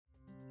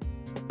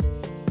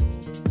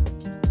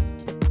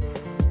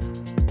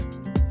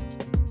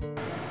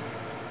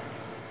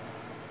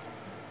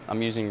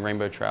I'm using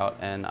rainbow trout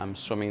and I'm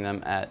swimming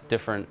them at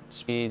different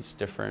speeds,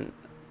 different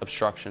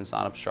obstructions,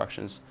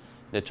 non-obstructions,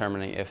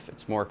 determining if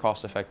it's more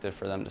cost effective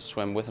for them to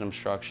swim with an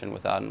obstruction,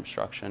 without an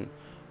obstruction,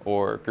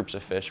 or groups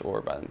of fish, or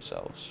by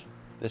themselves.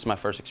 This is my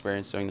first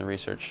experience doing the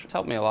research. It's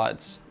helped me a lot.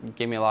 It's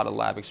gave me a lot of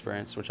lab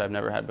experience, which I've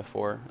never had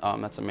before.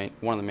 That's one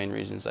of the main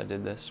reasons I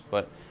did this.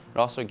 But it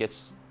also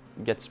gets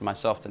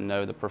myself to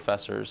know the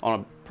professors on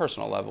a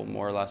personal level,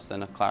 more or less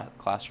than a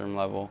classroom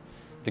level.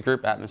 The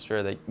group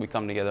atmosphere, that we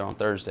come together on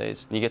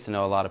Thursdays, and you get to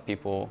know a lot of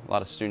people, a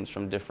lot of students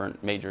from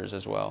different majors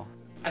as well.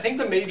 I think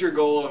the major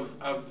goal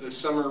of the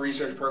summer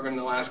research program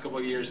the last couple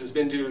of years has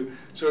been to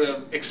sort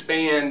of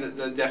expand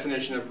the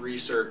definition of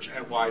research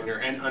at Widener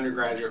and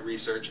undergraduate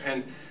research.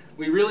 And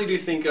we really do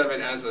think of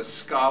it as a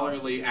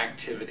scholarly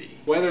activity,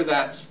 whether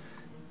that's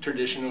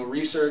traditional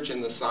research in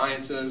the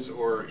sciences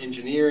or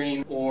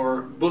engineering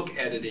or book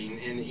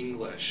editing in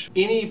English.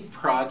 Any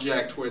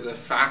project where the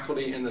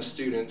faculty and the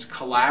students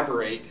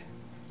collaborate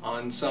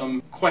on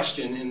some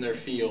question in their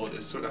field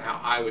is sort of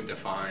how I would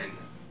define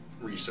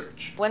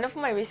research. One of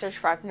my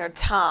research partners,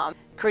 Tom,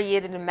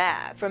 created a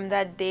map. From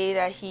that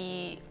data,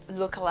 he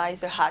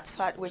localized a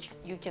hotspot which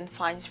you can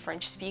find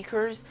French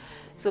speakers.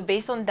 So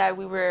based on that,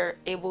 we were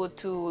able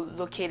to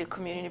locate a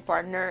community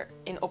partner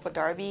in Upper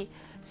Darby.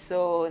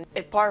 So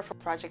a part of our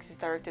project is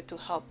directed to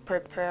help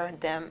prepare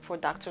them for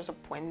doctor's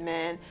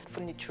appointment, for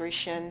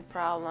nutrition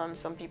problems.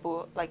 Some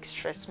people like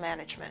stress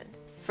management.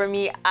 For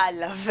me, I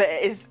love it.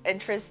 It's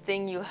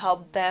interesting. You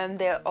help them.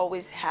 They're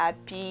always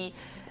happy.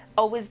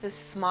 Always the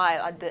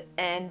smile at the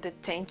end, the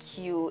thank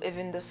you,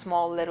 even the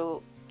small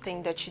little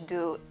thing that you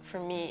do, for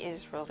me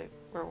is really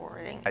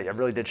rewarding. I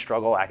really did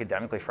struggle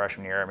academically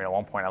freshman year. I mean, at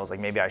one point I was like,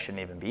 maybe I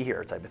shouldn't even be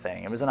here type of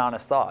thing. It was an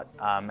honest thought.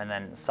 And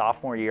then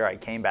sophomore year I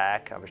came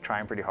back, I was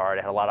trying pretty hard.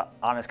 I had a lot of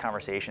honest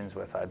conversations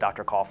with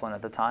Dr. Coughlin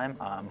at the time,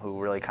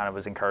 who really kind of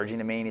was encouraging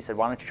to me. And he said,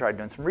 why don't you try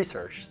doing some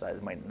research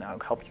that might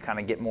help you kind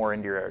of get more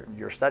into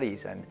your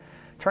studies. And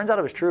it turns out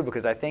it was true,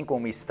 because I think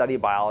when we study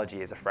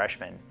biology as a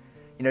freshman,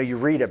 you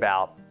read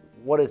about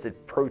what is a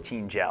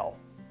protein gel,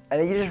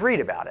 and you just read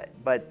about it,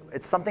 but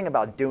it's something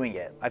about doing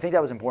it. I think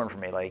that was important for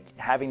me, like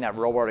having that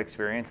real world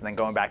experience and then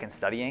going back and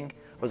studying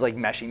was like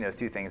meshing those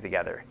two things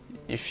together.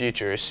 Your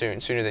future is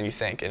sooner than you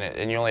think,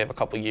 and you only have a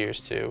couple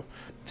years to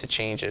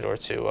change it or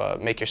to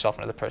make yourself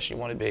into the person you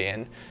want to be.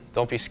 And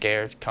don't be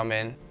scared. Come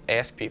in,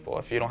 ask people.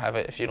 If you don't have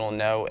it, if you don't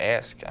know,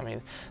 ask. I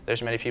mean,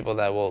 there's many people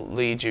that will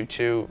lead you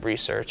to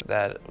research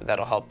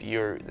that'll help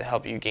you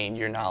gain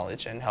your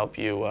knowledge and help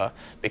you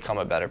become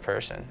a better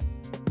person.